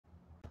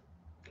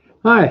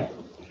Hi,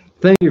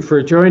 thank you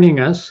for joining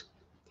us.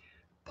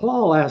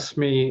 Paul asked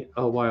me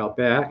a while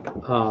back,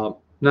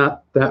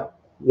 not that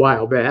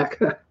while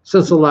back,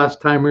 since the last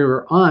time we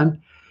were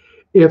on,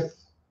 if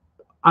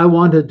I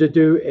wanted to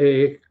do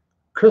a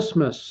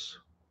Christmas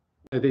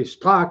one of these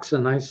talks,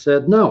 and I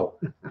said no.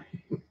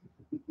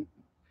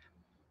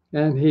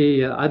 And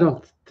I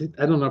don't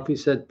know if he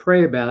said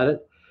pray about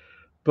it,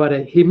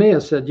 but he may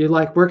have said, "You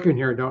like working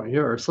here, don't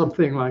you?" or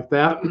something like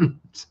that.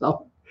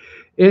 So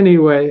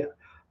anyway,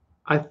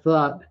 I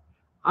thought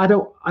I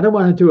don't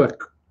want to do a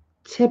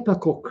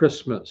typical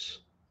Christmas.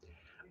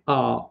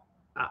 Uh,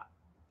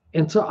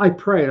 And so I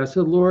prayed. I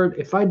said, Lord,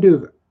 if I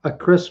do a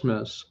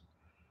Christmas,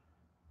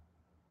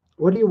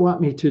 what do you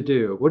want me to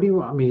do? What do you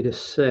want me to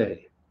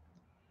say?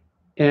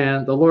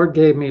 And the Lord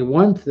gave me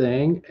one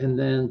thing. And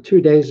then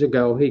 2 days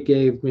ago, He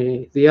gave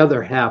me the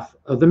other half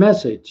of the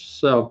message.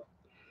 So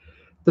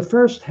the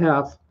first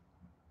half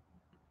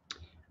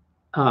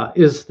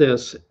is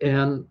this.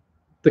 And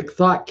the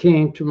thought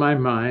came to my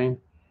mind,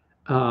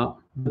 the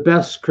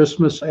best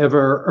Christmas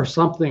ever, or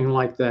something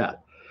like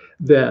that,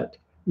 that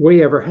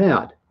we ever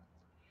had.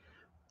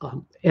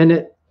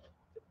 And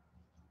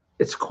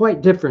it's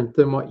quite different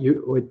than what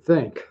you would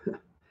think.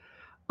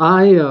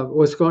 I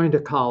was going to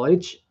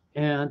college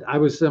and I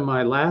was in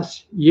my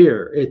last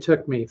year. It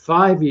took me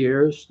 5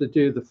 years to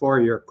do the 4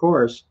 year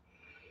course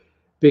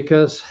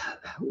because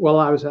while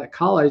I was at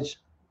college,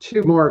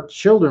 two more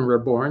children were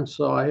born.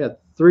 So I had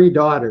three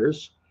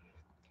daughters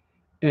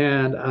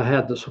and I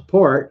had to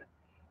support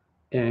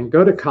and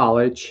go to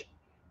college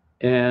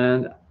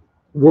and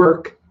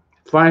work.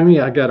 Finally,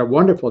 I got a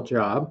wonderful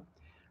job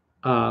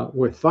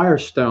with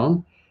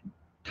Firestone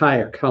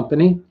Tire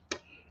Company.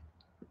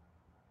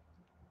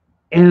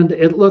 And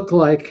it looked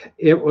like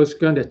it was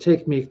going to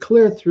take me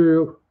clear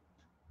through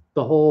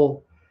the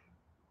whole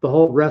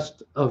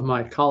rest of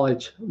my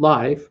college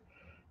life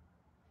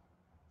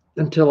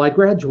until I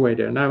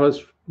graduated, and I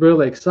was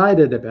really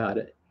excited about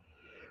it.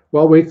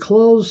 Well, we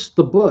closed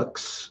the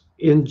books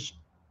in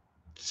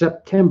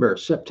September.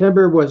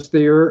 September was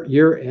the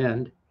year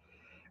end,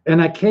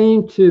 and I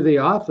came to the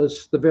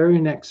office the very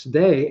next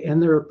day,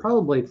 and there were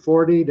probably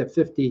 40 to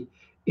 50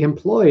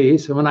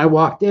 employees. And when I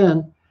walked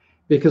in,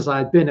 because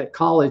I'd been at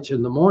college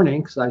in the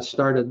morning, because I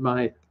started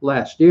my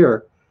last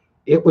year,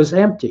 it was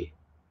empty.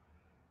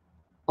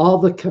 All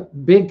the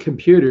big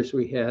computers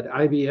we had,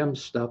 IBM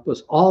stuff,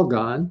 was all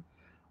gone.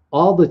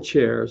 All the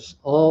chairs,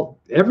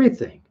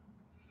 everything,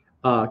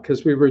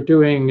 because we were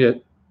doing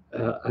it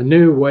a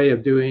new way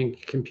of doing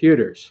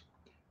computers,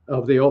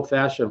 of the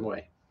old-fashioned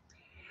way.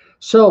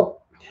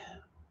 So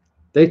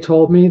they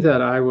told me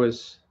that I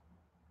was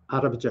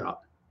out of a job.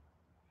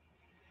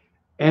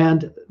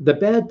 And the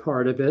bad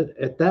part of it,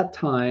 at that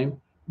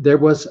time, there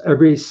was a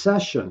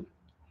recession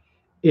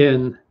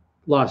in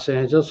Los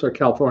Angeles or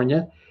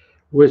California,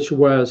 which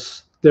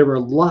was there were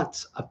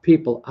lots of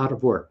people out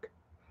of work.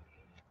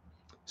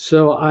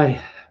 So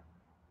I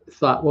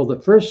thought, well, the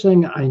first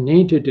thing I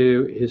need to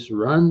do is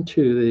run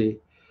to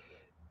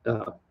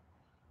the,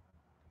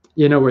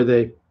 where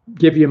they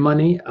give you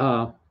money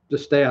to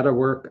stay out of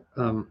work.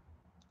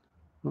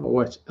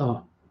 What's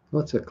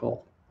it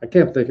called? I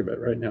can't think of it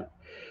right now.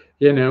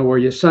 Where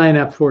you sign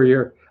up for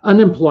your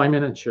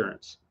unemployment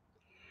insurance.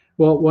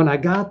 Well, when I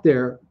got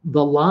there,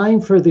 the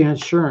line for the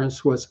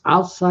insurance was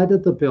outside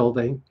of the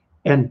building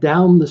and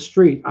down the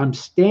street. I'm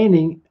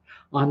standing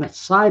on a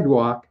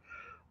sidewalk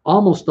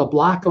almost a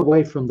block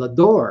away from the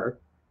door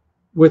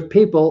with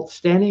people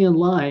standing in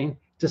line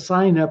to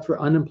sign up for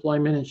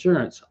unemployment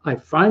insurance. I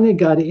finally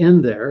got in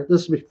there.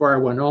 This is before I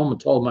went home and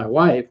told my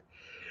wife.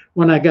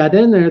 When I got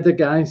in there, the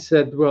guy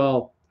said,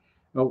 well,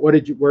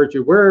 where'd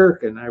you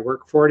work? And I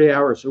work 40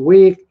 hours a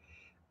week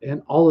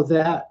and all of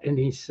that. And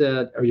he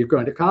said, are you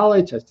going to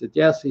college? I said,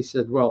 yes. He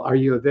said, well, are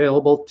you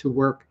available to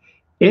work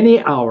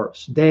any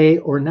hours, day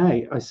or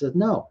night? I said,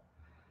 no,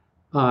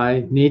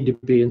 I need to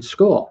be in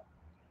school.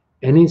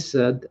 And he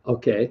said,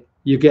 okay,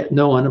 you get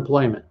no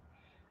unemployment.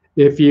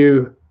 If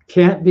you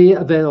can't be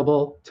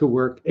available to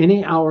work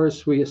any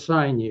hours we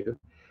assign you,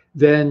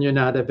 then you're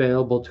not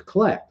available to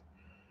collect.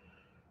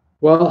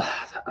 Well,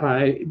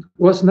 that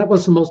was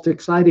the most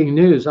exciting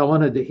news I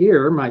wanted to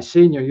hear my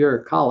senior year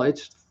of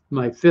college,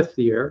 my 5th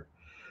year,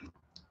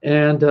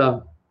 and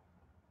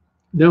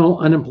no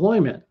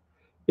unemployment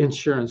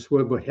insurance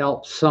would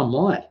help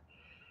somewhat.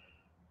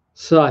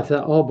 So I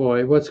thought, oh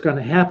boy, what's going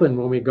to happen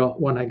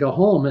when I go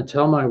home and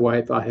tell my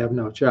wife I have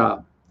no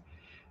job?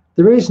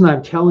 The reason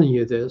I'm telling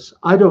you this,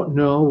 I don't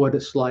know what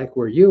it's like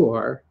where you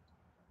are,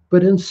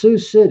 but in Sioux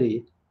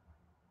City,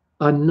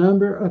 a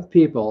number of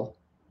people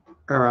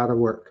are out of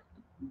work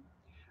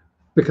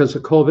because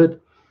of COVID.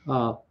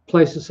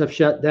 Places have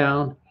shut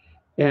down,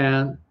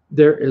 and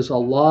there is a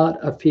lot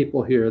of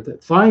people here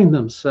that find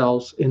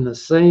themselves in the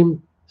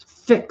same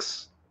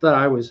fix that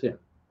I was in.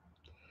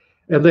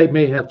 And they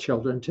may have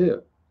children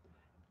too.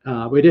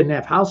 We didn't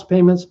have house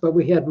payments, but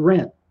we had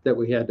rent that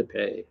we had to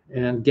pay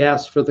and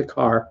gas for the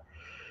car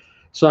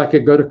so I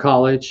could go to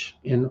college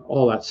and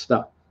all that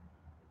stuff.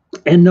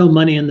 And no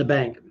money in the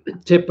bank,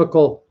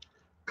 typical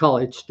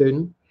college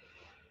student.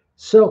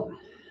 So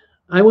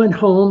I went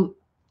home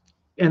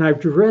and I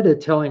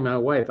dreaded telling my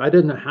wife. I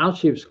didn't know how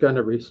she was going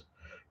to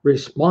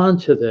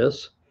respond to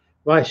this.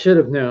 Well, I should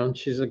have known.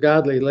 She's a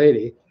godly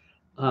lady.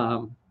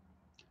 I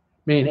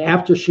mean,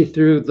 after she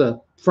threw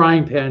the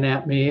frying pan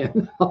at me,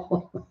 and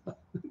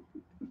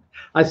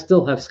I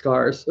still have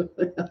scars.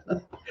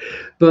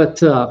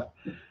 But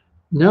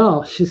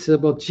no, she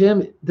said, "Well,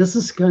 Jim, this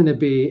is going to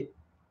be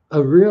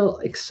a real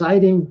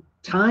exciting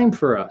time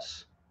for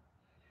us."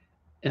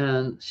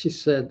 And she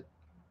said,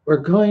 "We're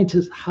going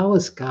to, how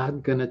is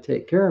God going to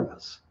take care of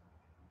us?"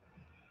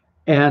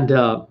 And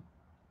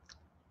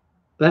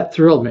that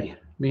thrilled me. I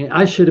mean,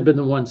 I should have been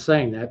the one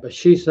saying that, but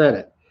she said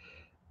it.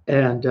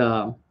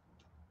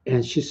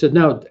 And she said,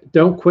 "No,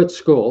 don't quit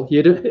school.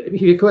 You don't,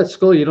 if you quit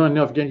school, you don't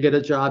know if you're going to get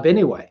a job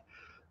anyway.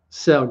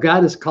 So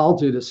God has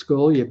called you to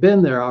school. You've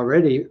been there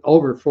already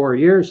over 4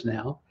 years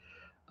now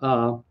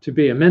to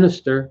be a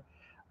minister.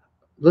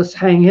 Let's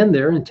hang in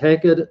there and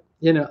take it,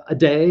 a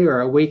day or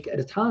a week at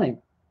a time."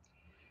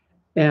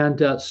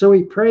 And so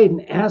we prayed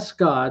and asked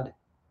God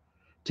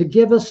to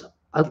give us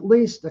at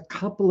least a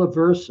couple of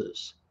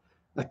verses,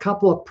 a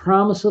couple of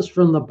promises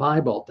from the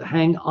Bible to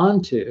hang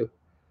on to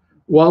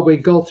while we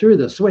go through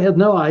this. So we had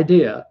no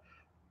idea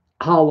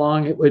how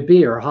long it would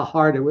be or how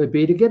hard it would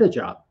be to get a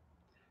job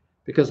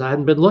because I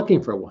hadn't been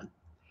looking for one.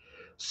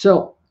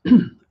 So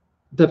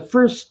the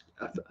first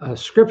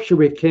scripture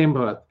we came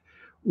up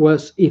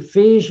was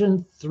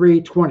Ephesians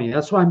 3:20.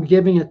 That's why I'm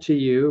giving it to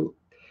you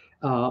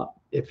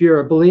if you're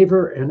a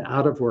believer and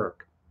out of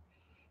work.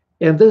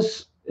 And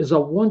this is a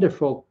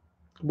wonderful,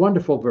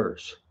 wonderful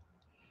verse,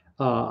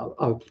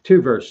 of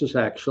 2 verses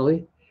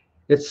actually.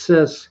 It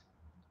says,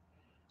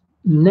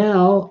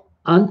 "Now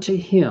unto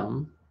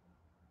him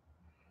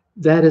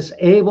that is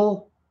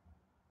able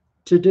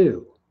to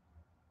do."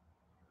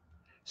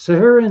 So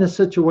we're in a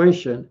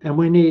situation and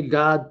we need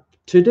God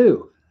to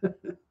do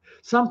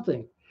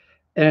something.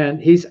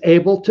 And he's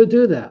able to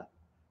do that.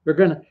 We're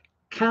going to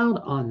count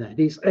on that.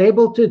 He's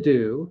able to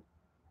do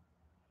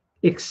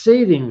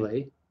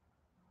exceedingly,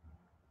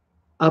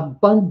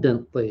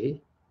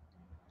 abundantly,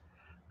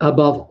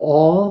 above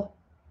all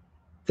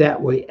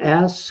that we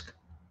ask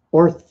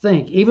or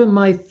think. Even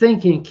my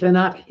thinking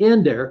cannot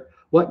hinder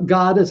what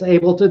God is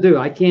able to do.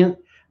 I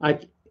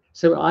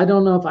say, "Well, I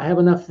don't know if I have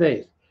enough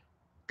faith."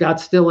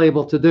 God's still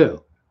able to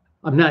do.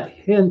 I'm not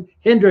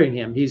hindering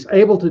him. He's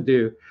able to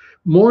do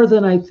more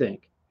than I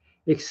think,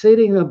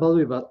 exceeding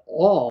above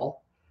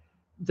all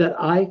that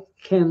I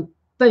can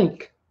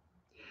think,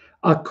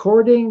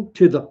 according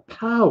to the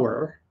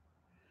power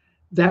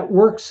that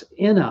works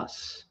in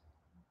us.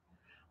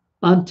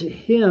 Unto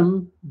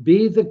him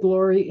be the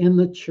glory in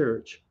the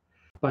church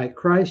by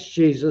Christ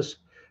Jesus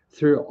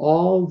through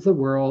all the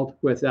world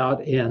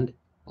without end.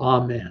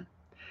 Amen.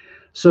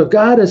 So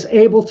God is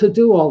able to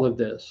do all of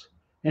this,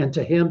 and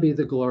to him be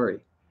the glory.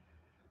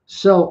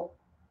 So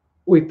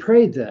we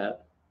prayed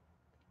that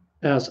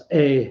as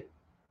a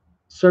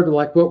sort of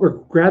like what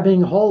we're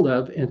grabbing hold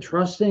of and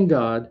trusting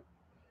God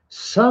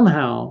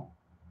somehow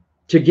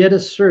to get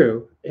us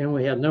through, and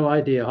we had no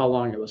idea how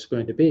long it was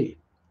going to be.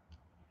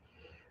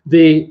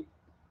 The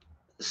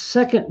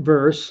second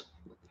verse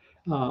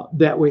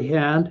that we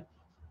had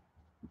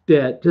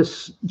that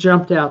just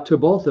jumped out to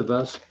both of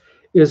us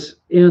is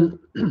in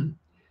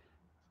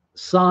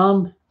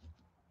Psalm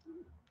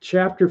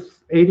chapter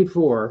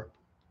 84,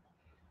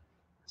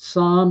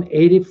 Psalm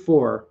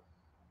 84,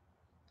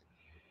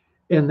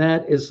 and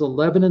that is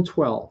 11 and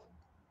 12.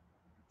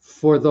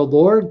 "For the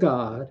Lord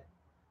God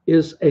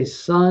is a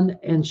sun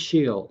and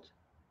shield,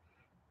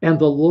 and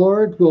the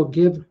Lord will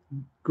give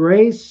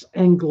grace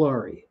and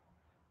glory.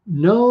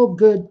 No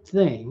good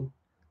thing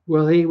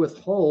will he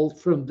withhold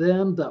from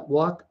them that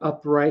walk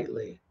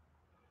uprightly.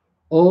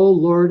 O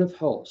Lord of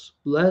hosts,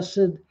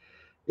 blessed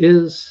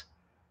is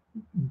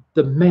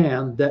the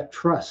man that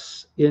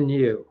trusts in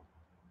you."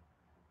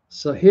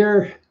 So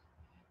here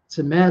it's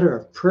a matter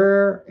of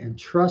prayer and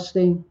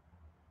trusting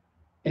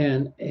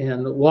and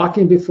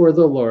walking before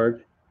the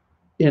Lord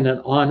in an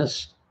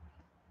honest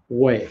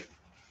way.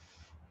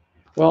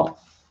 Well,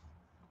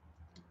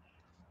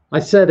 I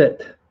said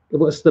it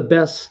was the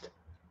best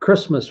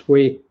Christmas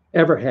we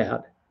ever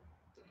had.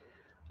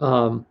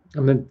 I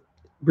mean,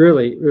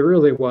 really, it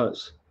really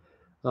was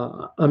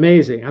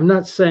amazing. I'm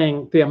not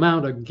saying the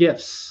amount of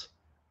gifts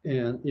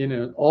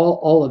and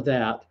all of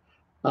that.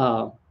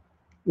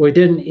 We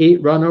didn't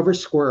eat run over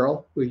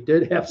squirrel. We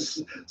did have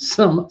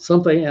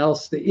something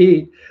else to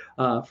eat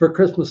for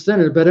Christmas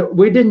dinner, but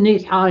we didn't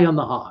eat high on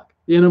the hog.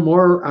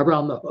 More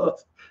around the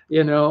hoof.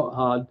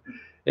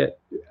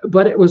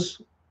 But it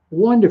was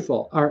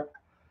wonderful.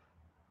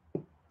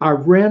 Our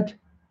rent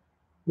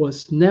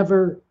was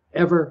never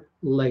ever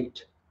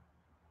late.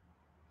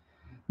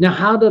 Now,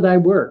 how did I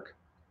work?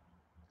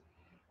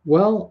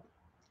 Well,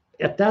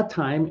 at that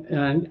time,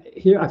 and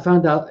here I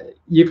found out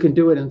you can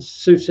do it in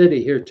Sioux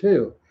City here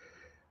too,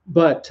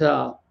 but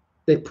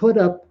they put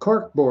up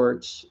cork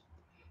boards,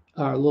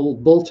 little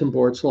bulletin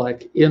boards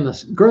like in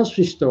the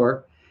grocery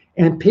store,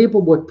 and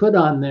people would put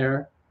on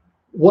there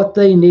what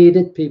they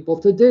needed people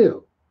to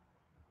do.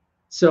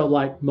 So,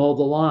 like mow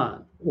the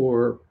lawn,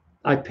 or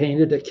I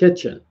painted a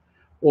kitchen,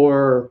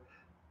 or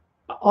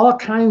all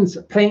kinds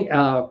of paint,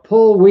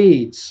 pull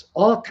weeds,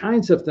 all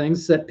kinds of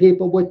things that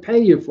people would pay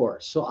you for.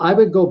 So I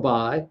would go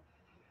by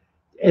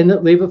and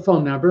leave a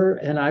phone number,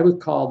 and I would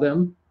call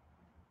them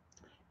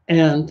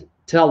and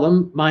tell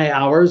them my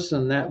hours,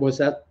 and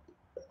that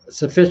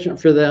sufficient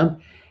for them,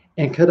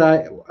 and could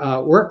I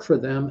work for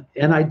them,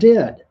 and I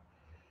did,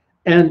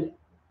 and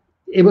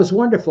it was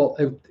wonderful.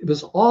 It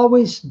was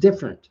always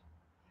different,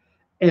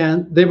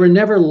 and they were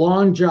never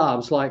long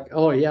jobs like,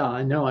 oh yeah,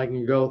 I know I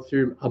can go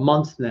through a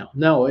month now.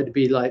 No, it'd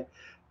be like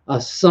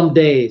some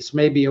days,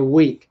 maybe a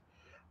week.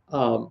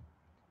 In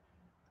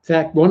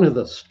fact, one of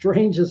the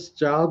strangest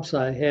jobs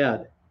I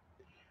had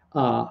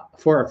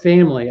for a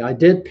family, I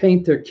did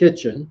paint their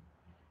kitchen,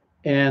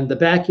 and the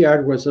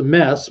backyard was a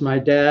mess. My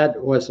dad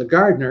was a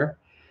gardener,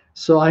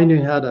 so I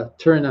knew how to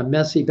turn a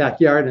messy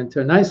backyard into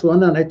a nice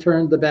one, and I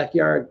turned the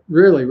backyard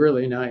really,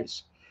 really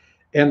nice.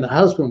 And the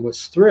husband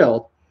was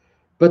thrilled,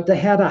 but they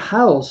had a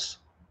house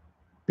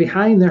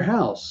behind their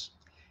house,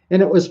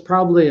 and it was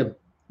probably a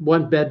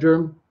one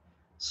bedroom,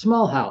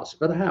 small house,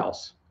 but a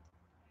house.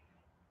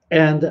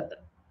 And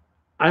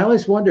I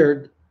always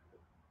wondered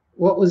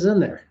what was in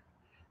there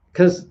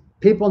because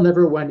people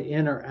never went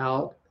in or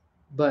out,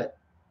 but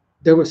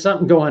there was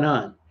something going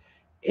on.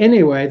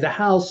 Anyway, the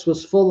house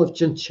was full of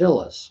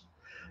chinchillas.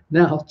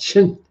 Now,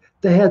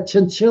 they had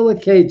chinchilla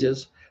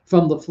cages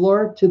from the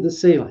floor to the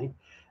ceiling,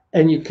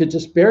 and you could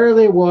just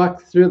barely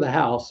walk through the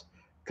house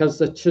because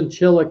the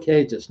chinchilla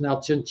cages. Now,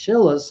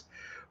 chinchillas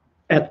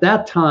at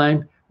that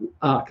time,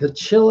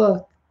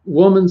 chinchilla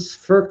woman's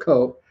fur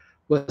coat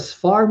was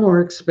far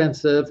more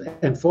expensive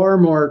and far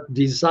more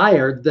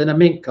desired than a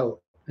mink coat.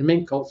 And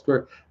mink coats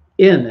were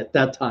in at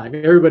that time.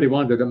 Everybody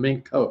wanted a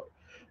mink coat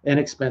and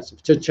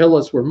expensive.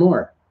 Chinchillas were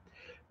more.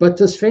 But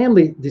this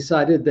family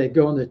decided they'd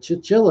go in the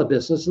chinchilla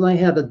business, and they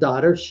had a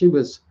daughter. She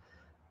was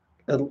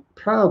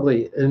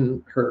probably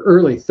in her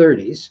early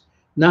 30s,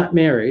 not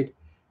married,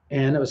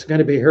 and it was going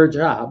to be her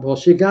job. Well,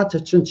 she got to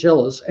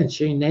chinchillas and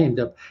she named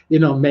them,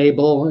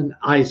 Mabel and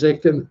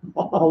Isaac and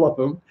all of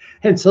them.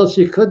 And so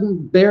she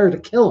couldn't bear to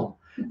kill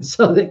them.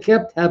 So they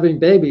kept having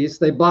babies.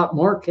 They bought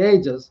more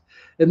cages,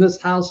 and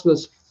this house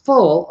was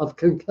full of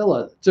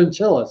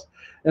chinchillas.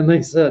 And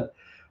they said,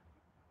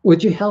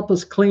 would you help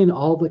us clean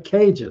all the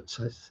cages?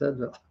 I said,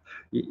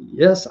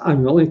 yes,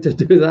 I'm willing to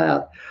do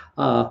that.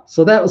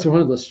 So that was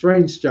one of the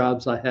strange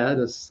jobs I had,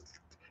 is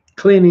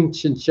cleaning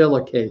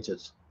chinchilla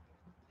cages.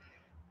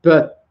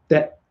 But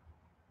that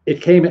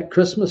it came at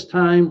Christmas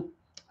time.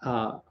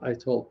 I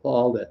told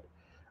Paul that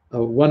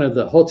one of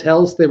the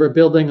hotels they were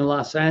building in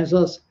Los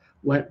Angeles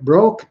went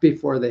broke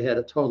before they had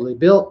it totally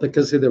built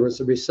because there was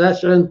a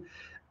recession,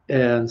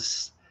 and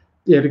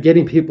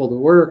getting people to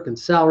work and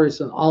salaries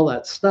and all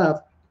that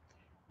stuff.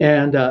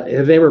 And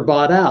they were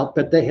bought out,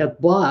 but they had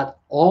bought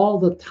all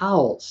the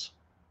towels,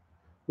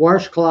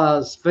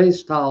 washcloths,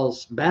 face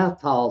towels,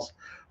 bath towels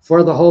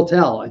for the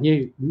hotel. And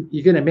you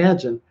can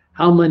imagine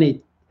how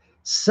many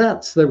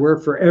sets there were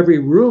for every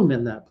room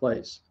in that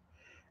place.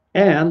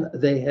 And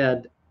they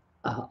had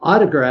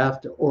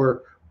autographed,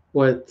 or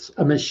with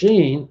a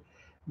machine,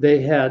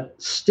 they had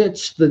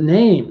stitched the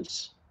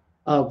names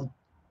of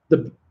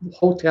the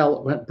hotel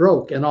that went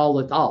broke in all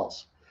the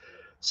towels.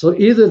 So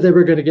either they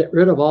were going to get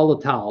rid of all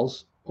the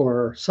towels,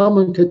 or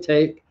someone could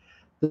take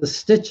the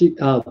stitching,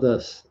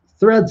 the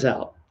threads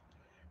out.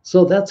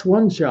 So that's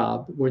one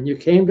job. When you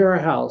came to our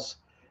house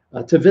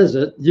to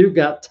visit, you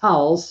got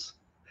towels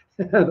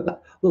and a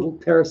little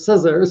pair of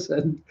scissors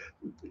and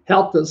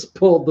helped us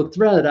pull the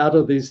thread out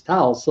of these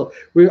towels. So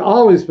we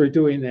always were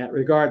doing that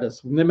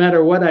regardless. No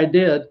matter what I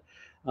did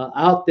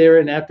out there,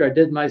 and after I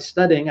did my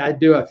studying, I'd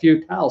do a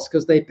few towels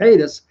because they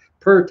paid us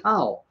per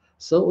towel.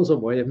 So it was a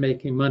way of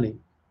making money.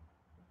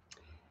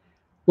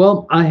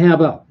 Well, I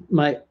have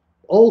my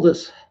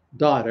oldest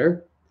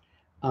daughter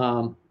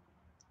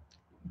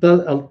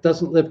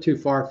doesn't live too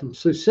far from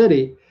Sioux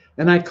City,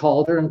 and I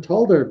called her and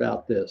told her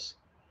about this.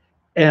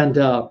 And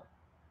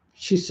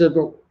she said,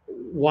 well,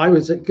 why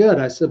was it good?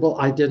 I said, well,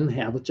 I didn't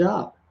have a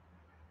job.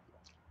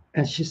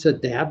 And she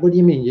said, Dad, what do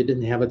you mean you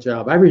didn't have a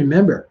job? I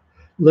remember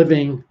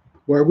living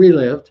where we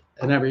lived,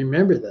 and I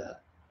remember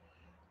that.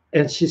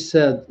 And she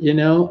said,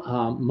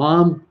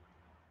 Mom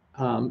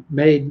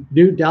made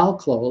new doll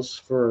clothes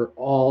for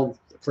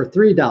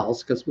 3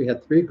 dolls because we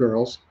had 3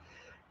 girls,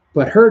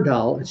 but her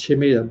doll, and she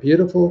made a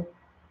beautiful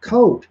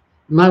coat.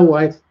 My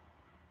wife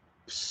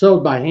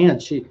sewed by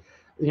hand. She,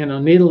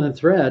 needle and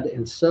thread,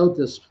 and sewed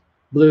this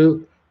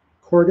blue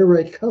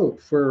corduroy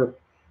coat for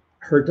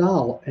her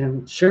doll.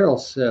 And Cheryl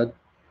said,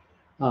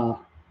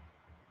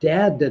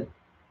 Dad,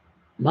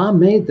 Mom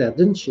made that,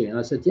 didn't she? And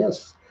I said,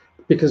 yes,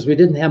 because we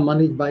didn't have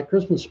money to buy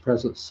Christmas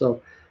presents.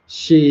 So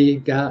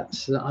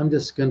I'm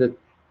just going to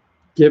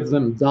give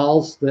them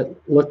dolls that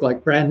look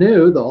like brand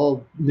new, the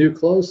all new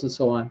clothes and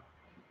so on.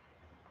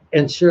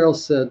 And Cheryl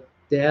said,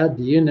 Dad,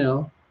 do you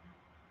know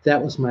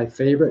that was my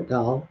favorite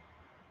doll?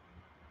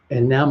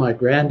 And now my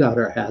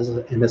granddaughter has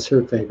it, and it's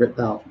her favorite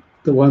doll,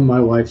 the one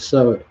my wife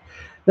sewed.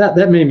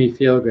 That made me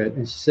feel good.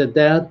 And she said,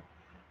 Dad,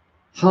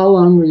 how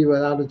long were you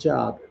without a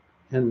job?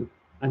 And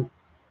I'm,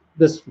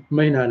 this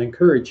may not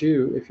encourage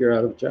you if you're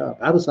out of a job.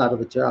 I was out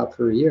of a job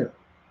for a year,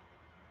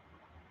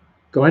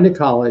 going to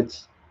college,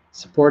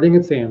 supporting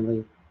a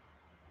family,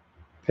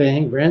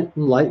 paying rent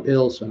and light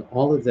bills and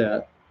all of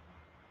that.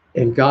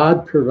 And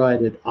God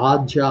provided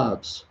odd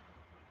jobs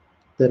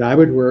that I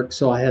would work.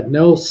 So I had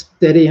no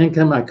steady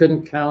income. I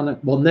couldn't count it.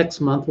 Well, next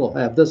month we'll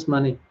have this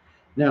money.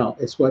 No,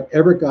 it's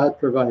whatever God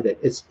provided.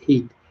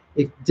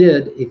 It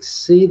did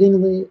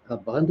exceedingly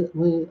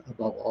abundantly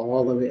above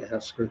all that we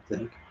ask or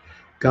think.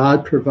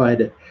 God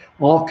provided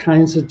all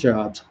kinds of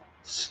jobs.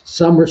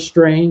 Some were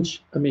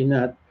strange. I mean,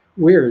 not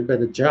weird,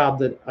 but a job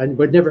that I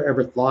would never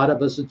ever thought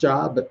of as a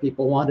job, but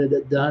people wanted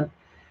it done.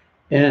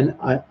 And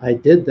I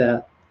did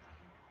that.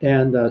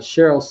 And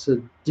Cheryl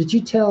said, Did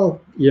you tell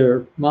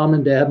your mom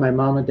and dad? My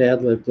mom and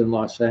dad lived in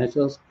Los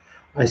Angeles.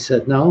 I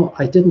said, No,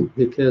 I didn't,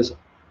 because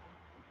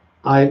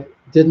I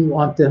didn't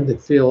want them to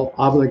feel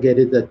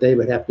obligated that they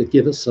would have to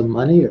give us some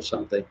money or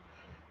something.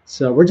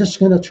 So we're just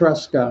going to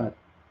trust God.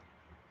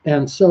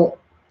 And so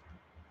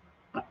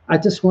I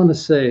just want to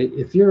say,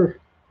 if you're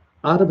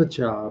out of a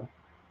job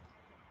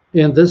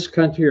in this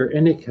country or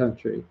any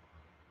country,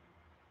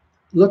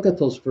 look at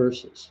those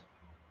verses,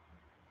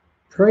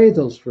 pray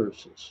those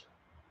verses,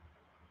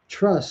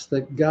 trust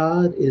that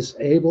God is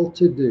able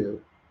to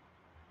do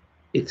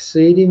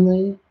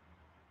exceedingly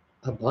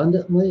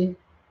abundantly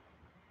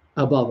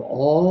above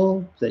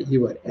all that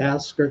you would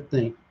ask or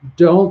think.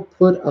 Don't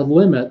put a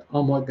limit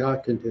on what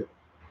God can do.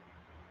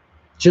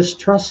 Just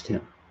trust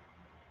Him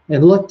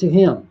and look to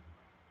Him,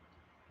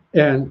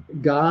 and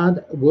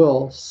God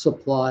will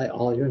supply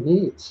all your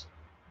needs.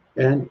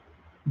 And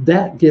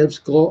that gives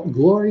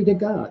glory to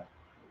God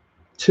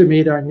to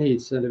meet our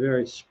needs in a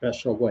very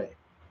special way.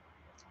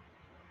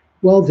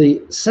 Well,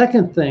 the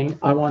second thing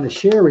I want to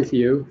share with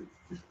you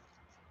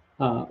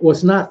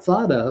was not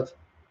thought of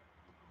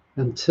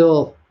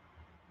until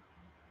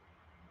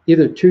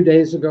either 2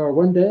 days ago or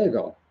one day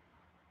ago.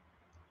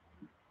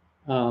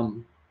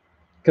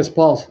 Because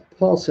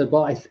Paul said,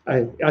 well,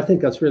 I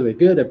think that's really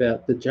good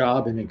about the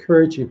job and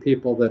encouraging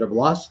people that have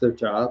lost their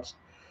jobs.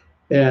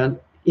 And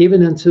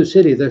even in Sioux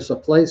City, there's a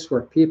place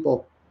where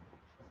people,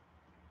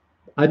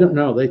 I don't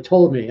know, they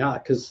told me,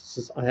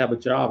 because I have a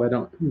job, I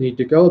don't need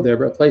to go there,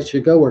 but a place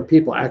you go where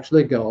people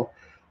actually go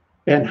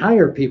and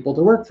hire people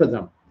to work for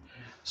them.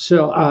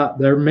 So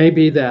there may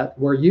be that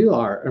where you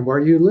are and where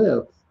you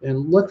live,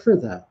 and look for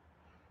that.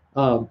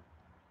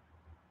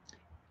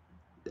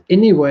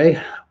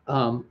 Anyway,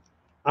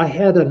 I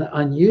had an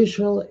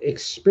unusual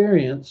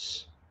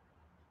experience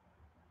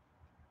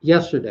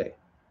yesterday,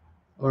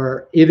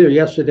 or either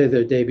yesterday or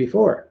the day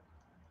before.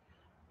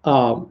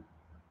 And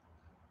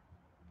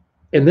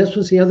this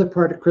was the other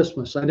part of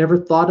Christmas. I never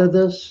thought of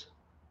this,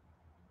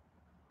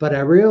 but I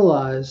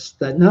realized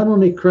that not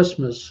only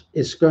Christmas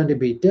is going to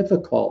be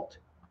difficult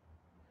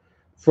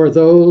for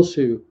those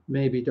who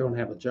maybe don't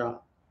have a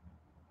job,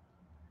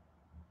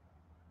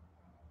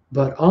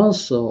 but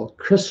also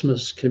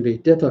Christmas can be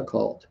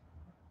difficult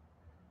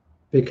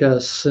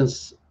because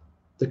since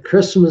the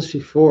Christmas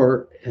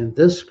before and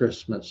this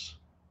Christmas,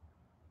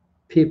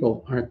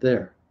 people aren't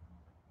there.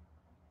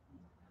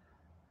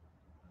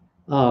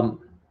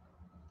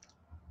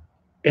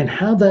 And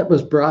how that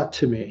was brought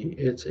to me,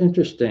 it's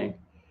interesting.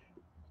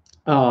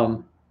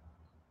 A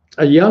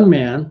young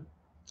man,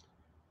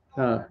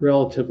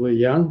 relatively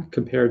young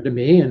compared to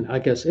me, and I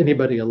guess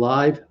anybody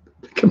alive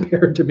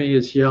compared to me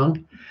is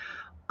young.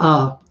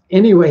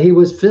 Anyway, he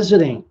was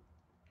visiting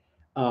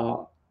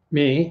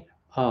me,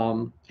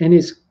 and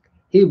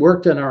he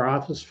worked in our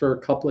office for a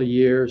couple of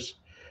years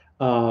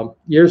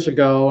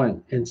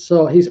ago, and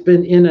so he's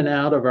been in and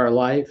out of our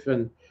life,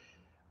 and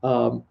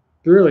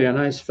really a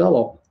nice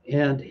fellow.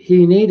 And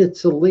he needed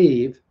to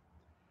leave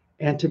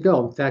and to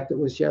go. In fact, it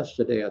was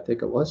yesterday, I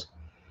think it was,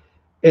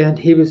 and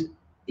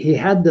he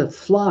had to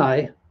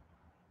fly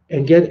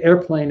and get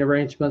airplane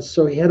arrangements,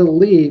 so he had to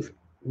leave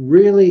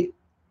really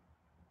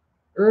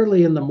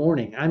early in the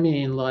morning. I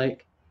mean,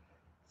 like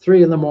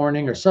 3 in the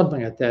morning or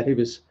something like that. He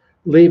was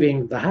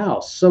leaving the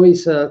house. So he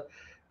said,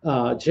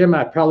 Jim,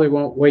 I probably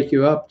won't wake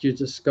you up. You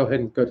just go ahead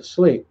and go to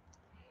sleep.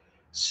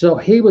 So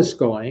he was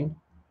going.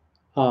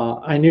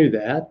 I knew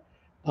that.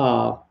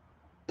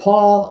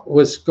 Paul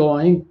was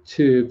going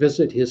to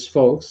visit his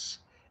folks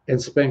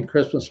and spend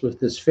Christmas with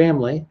his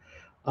family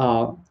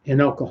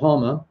in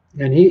Oklahoma,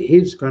 and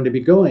he's going to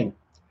be going.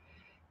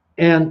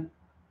 And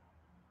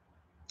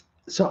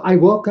so I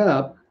woke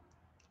up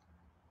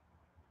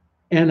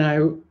and I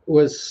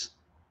was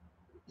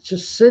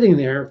just sitting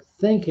there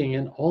thinking,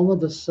 and all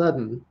of a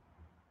sudden,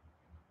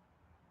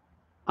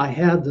 I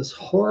had this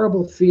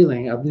horrible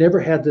feeling. I've never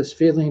had this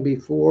feeling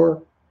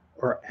before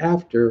or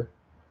after.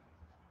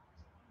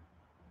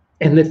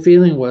 And the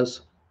feeling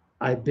was,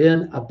 I've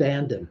been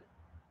abandoned.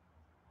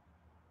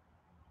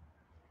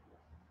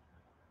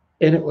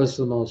 And it was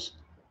the most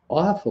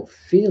awful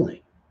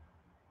feeling.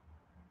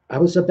 I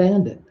was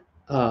abandoned.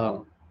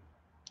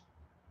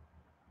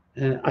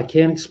 And I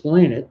can't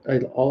explain it.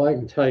 All I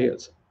can tell you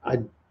is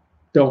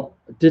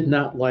did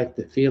not like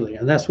the feeling,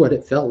 and that's what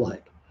it felt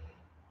like.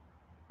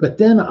 But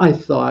then I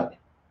thought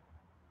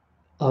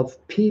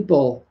of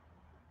people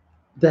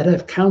that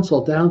have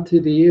counseled down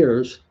through the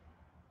years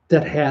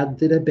that had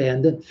the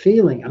abandoned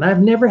feeling. And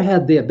I've never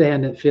had the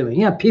abandoned feeling.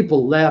 Yeah,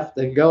 people left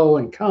and go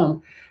and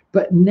come,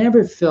 but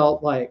never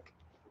felt like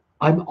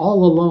I'm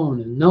all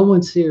alone and no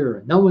one's here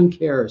and no one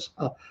cares.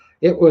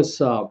 It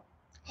was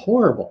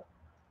horrible,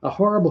 a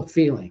horrible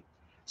feeling.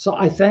 So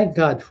I thank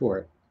God for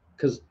it,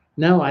 because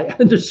now I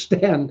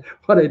understand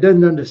what I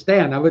didn't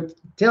understand. I would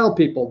tell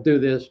people, do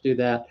this, do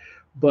that,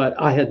 but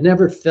I had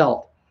never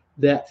felt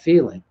that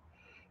feeling.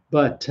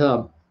 But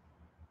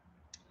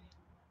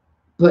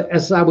but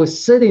as I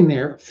was sitting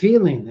there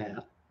feeling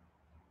that,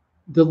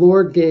 the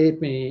Lord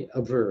gave me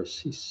a verse.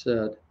 He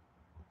said,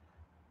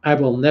 I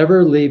will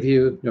never leave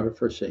you nor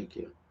forsake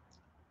you.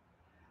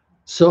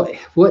 So,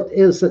 what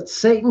is that?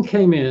 Satan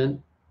came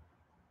in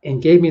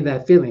and gave me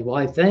that feeling. Well,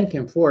 I thank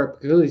him for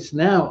it, because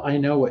now I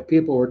know what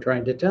people were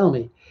trying to tell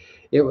me.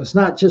 It was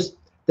not just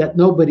that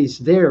nobody's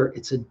there,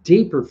 it's a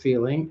deeper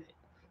feeling,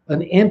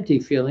 an empty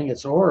feeling.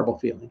 It's a horrible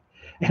feeling.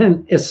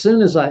 And as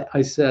soon as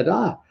I said,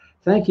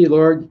 thank you,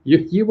 Lord,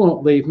 you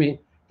won't leave me,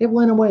 it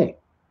went away.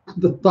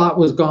 The thought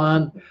was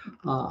gone.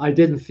 I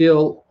didn't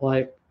feel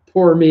like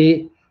poor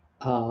me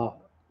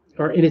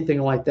or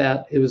anything like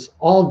that. It was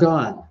all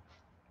gone.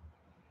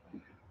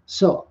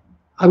 So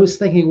I was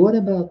thinking, what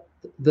about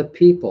the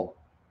people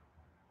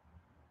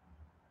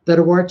that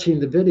are watching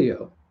the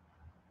video?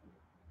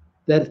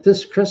 That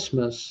this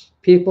Christmas,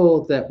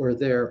 people that were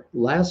there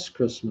last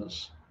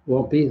Christmas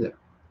won't be there.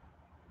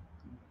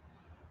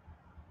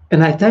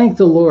 And I thank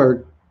the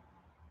Lord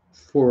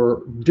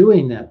for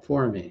doing that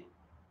for me.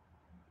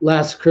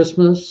 Last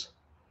Christmas,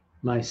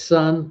 my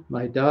son,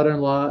 my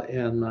daughter-in-law,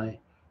 and my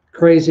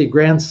crazy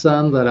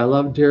grandson that I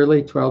love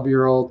dearly,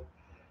 12-year-old,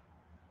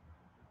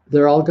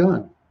 they're all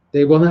gone.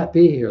 They will not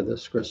be here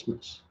this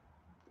Christmas.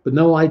 But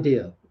no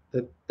idea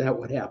that that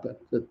would happen,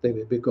 that they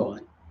would be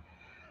gone.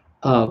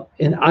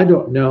 And I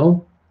don't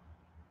know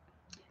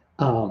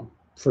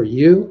for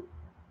you,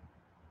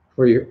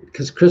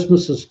 because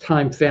Christmas is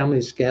time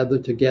families gather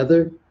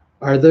together.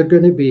 Are there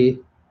going to be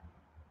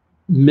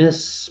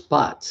missed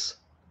spots?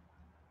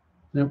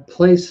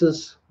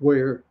 Places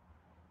where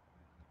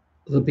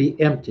they'll be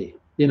empty,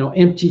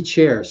 empty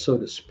chairs, so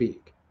to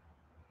speak.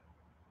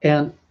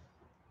 And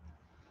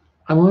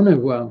I want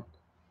to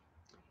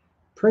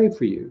pray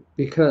for you,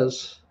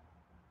 because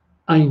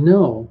I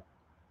know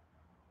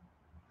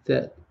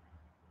that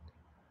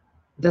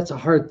that's a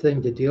hard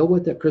thing to deal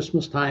with at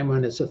Christmas time,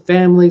 when it's a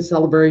family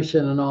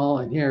celebration and all,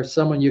 and here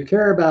someone you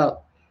care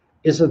about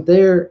isn't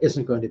there,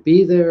 isn't going to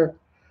be there,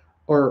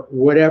 or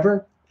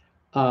whatever.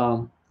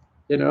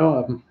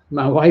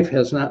 My wife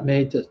has not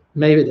made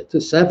it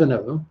to 7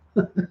 of them,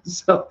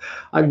 so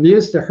I'm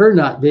used to her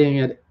not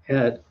being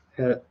at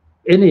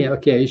any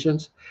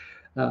occasions.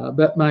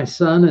 But my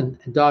son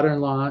and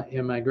daughter-in-law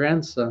and my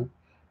grandson,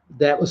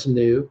 that was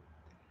new.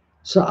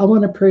 So I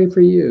want to pray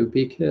for you,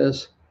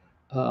 because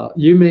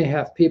you may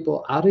have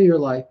people out of your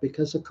life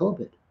because of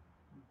COVID.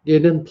 You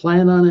didn't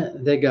plan on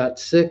it. They got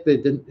sick. They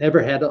didn't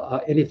ever had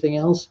anything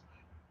else,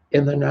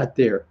 and they're not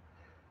there.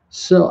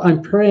 So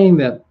I'm praying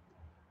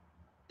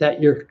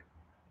that your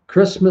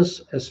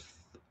Christmas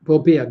will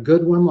be a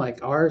good one,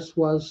 like ours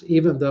was,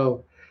 even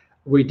though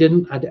I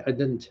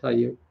didn't tell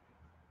you,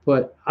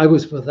 but I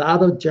was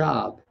without a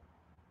job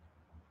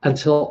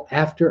until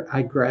after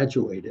I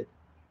graduated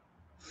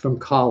from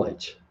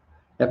college.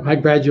 At my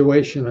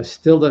graduation, I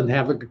still didn't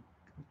have a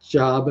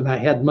job, and I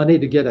had money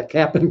to get a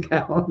cap and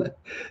gown,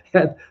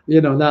 had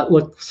not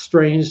look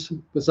strange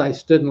because I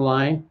stood in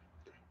line.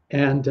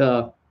 And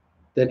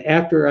then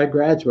after I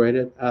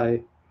graduated,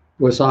 I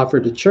was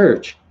offered a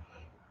church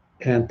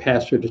and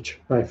pastored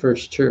my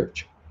first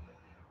church.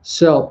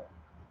 So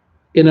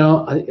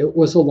it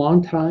was a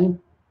long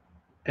time,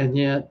 and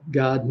yet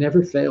God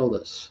never failed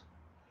us.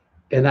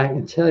 And I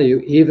can tell you,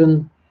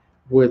 even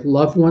with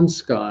loved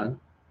ones gone,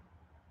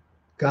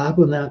 God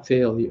will not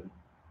fail you.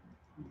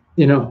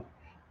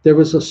 There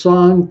was a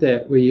song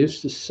that we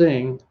used to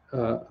sing,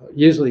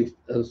 usually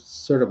a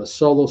sort of a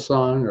solo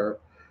song or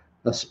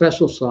a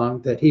special song,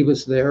 that He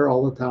was there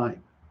all the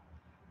time.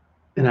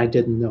 And I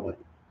didn't know it.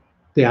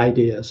 The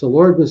idea is the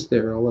Lord was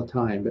there all the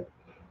time, but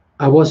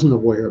I wasn't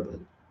aware of it.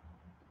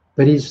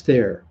 But He's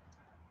there.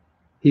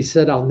 He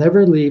said, I'll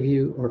never leave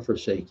you or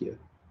forsake you.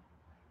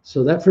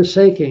 So that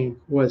forsaking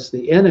was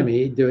the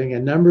enemy doing a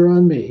number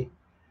on me,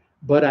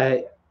 but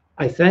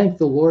I thank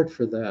the Lord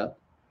for that.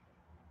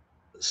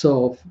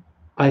 So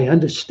I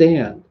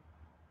understand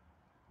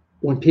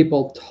when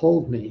people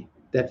told me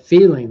that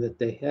feeling that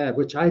they had,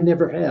 which I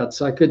never had,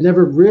 so I could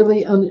never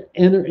really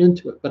enter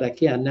into it, but I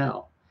can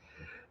now.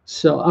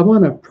 So I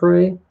want to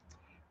pray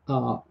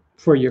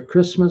for your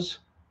Christmas,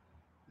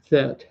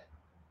 that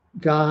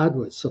God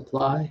would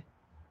supply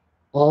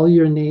all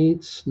your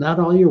needs, not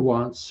all your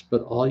wants,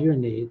 but all your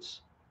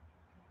needs.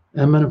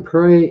 I'm going to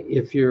pray,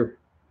 if you're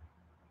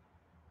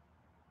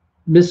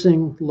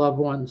missing loved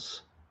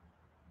ones,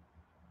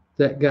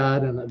 that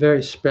God, in a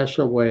very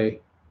special way,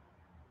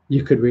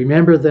 you could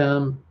remember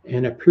them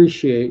and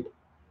appreciate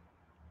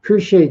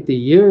the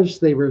years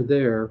they were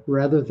there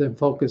rather than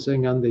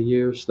focusing on the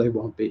years they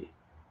won't be.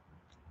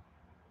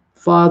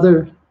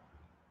 Father,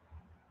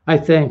 I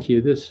thank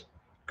you. This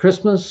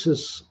Christmas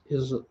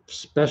is a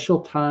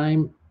special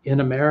time in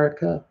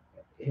America,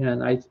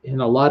 and in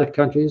a lot of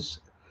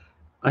countries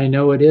I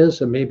know it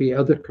is, and maybe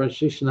other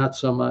countries not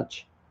so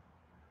much.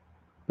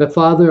 But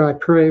Father, I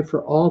pray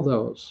for all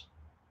those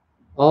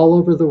all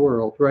over the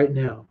world right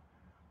now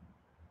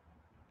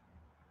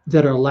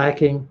that are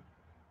lacking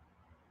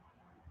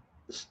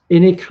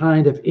any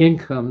kind of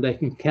income they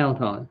can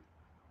count on.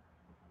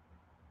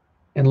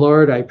 And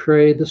Lord, I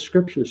pray the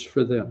scriptures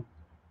for them.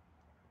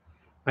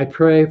 I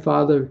pray,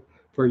 Father,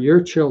 for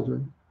your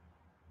children,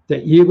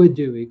 that you would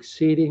do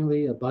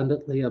exceedingly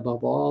abundantly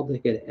above all they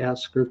could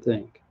ask or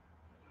think.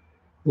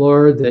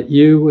 Lord, that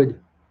you would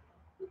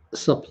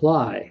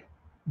supply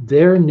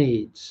their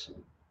needs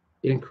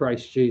in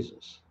Christ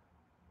Jesus.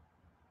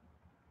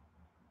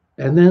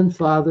 And then,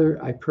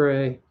 Father, I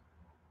pray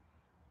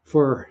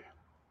for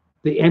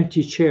the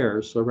empty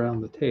chairs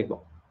around the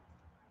table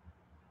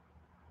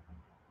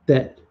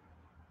that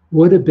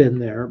would have been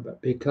there,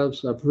 but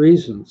because of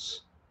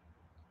reasons,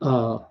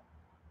 they're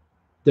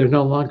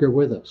no longer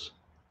with us.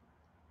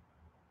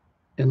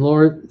 And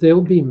Lord,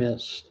 they'll be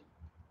missed.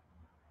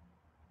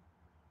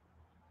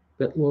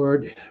 But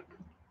Lord,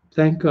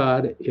 thank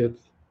God if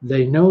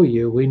they know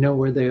you, we know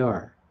where they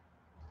are.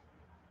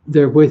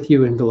 They're with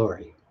you in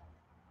glory.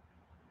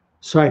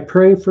 So I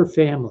pray for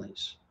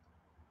families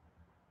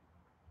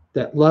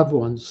that loved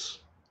ones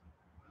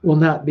will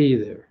not be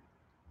there.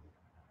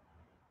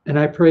 And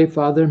I pray,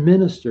 Father,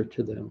 minister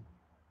to them.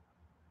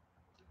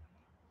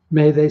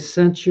 May they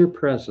sense your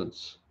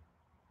presence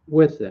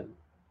with them.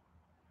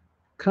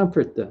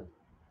 Comfort them,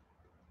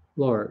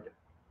 Lord.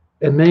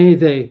 And may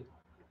they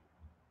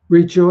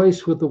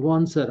rejoice with the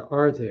ones that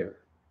are there.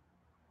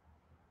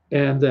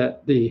 And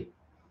that the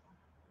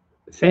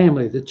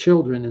family, the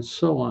children, and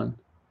so on,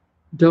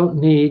 don't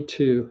need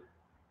to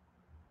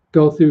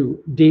go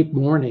through deep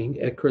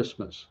mourning at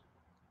Christmas.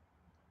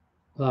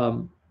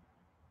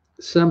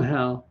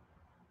 Somehow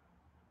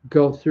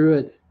go through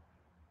it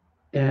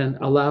and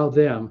allow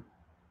them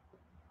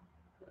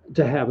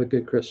to have a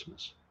good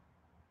Christmas.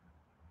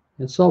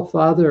 And so,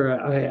 Father,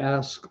 I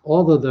ask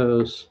all of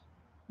those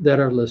that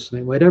are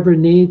listening, whatever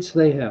needs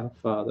they have,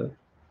 Father,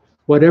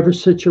 whatever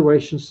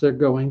situations they're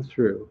going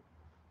through,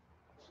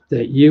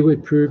 that you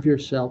would prove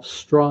yourself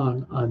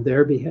strong on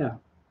their behalf.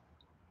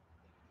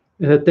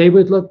 And that they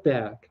would look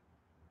back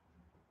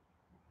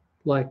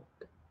like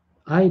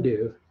I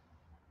do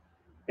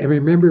and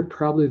remember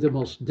probably the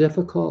most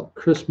difficult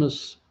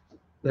Christmas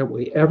that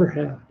we ever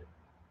had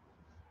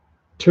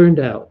turned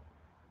out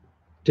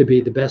to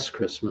be the best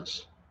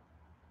Christmas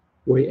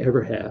we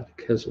ever had,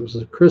 because it was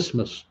a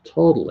Christmas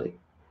totally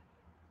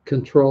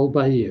controlled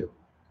by you.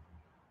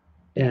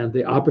 And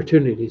the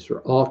opportunities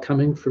were all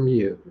coming from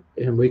you,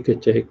 and we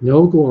could take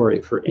no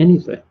glory for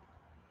anything.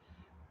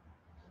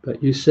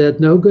 But you said,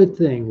 no good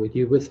thing would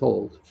you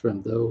withhold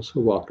from those who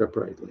walk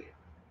uprightly.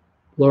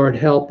 Lord,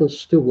 help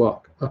us to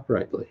walk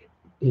uprightly.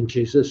 In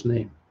Jesus'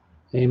 name,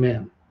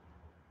 amen.